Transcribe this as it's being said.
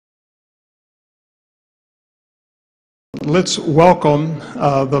Let's welcome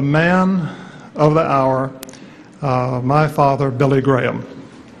the man of the hour, my father, Billy Graham.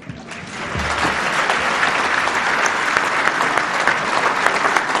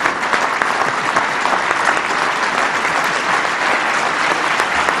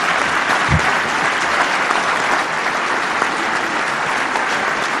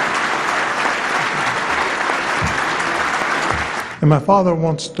 And my father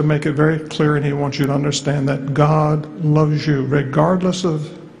wants to make it very clear, and he wants you to understand that God loves you regardless of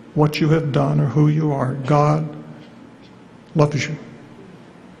what you have done or who you are. God loves you.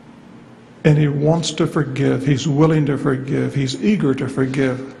 And he wants to forgive. He's willing to forgive. He's eager to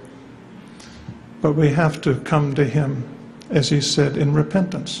forgive. But we have to come to him, as he said, in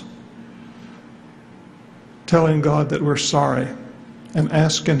repentance, telling God that we're sorry and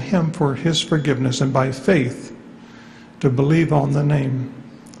asking him for his forgiveness, and by faith to believe on the name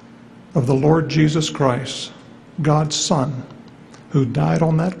of the Lord Jesus Christ, God's Son, who died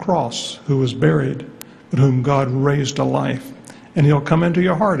on that cross, who was buried, but whom God raised to life. And he'll come into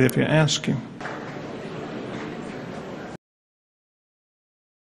your heart if you ask him.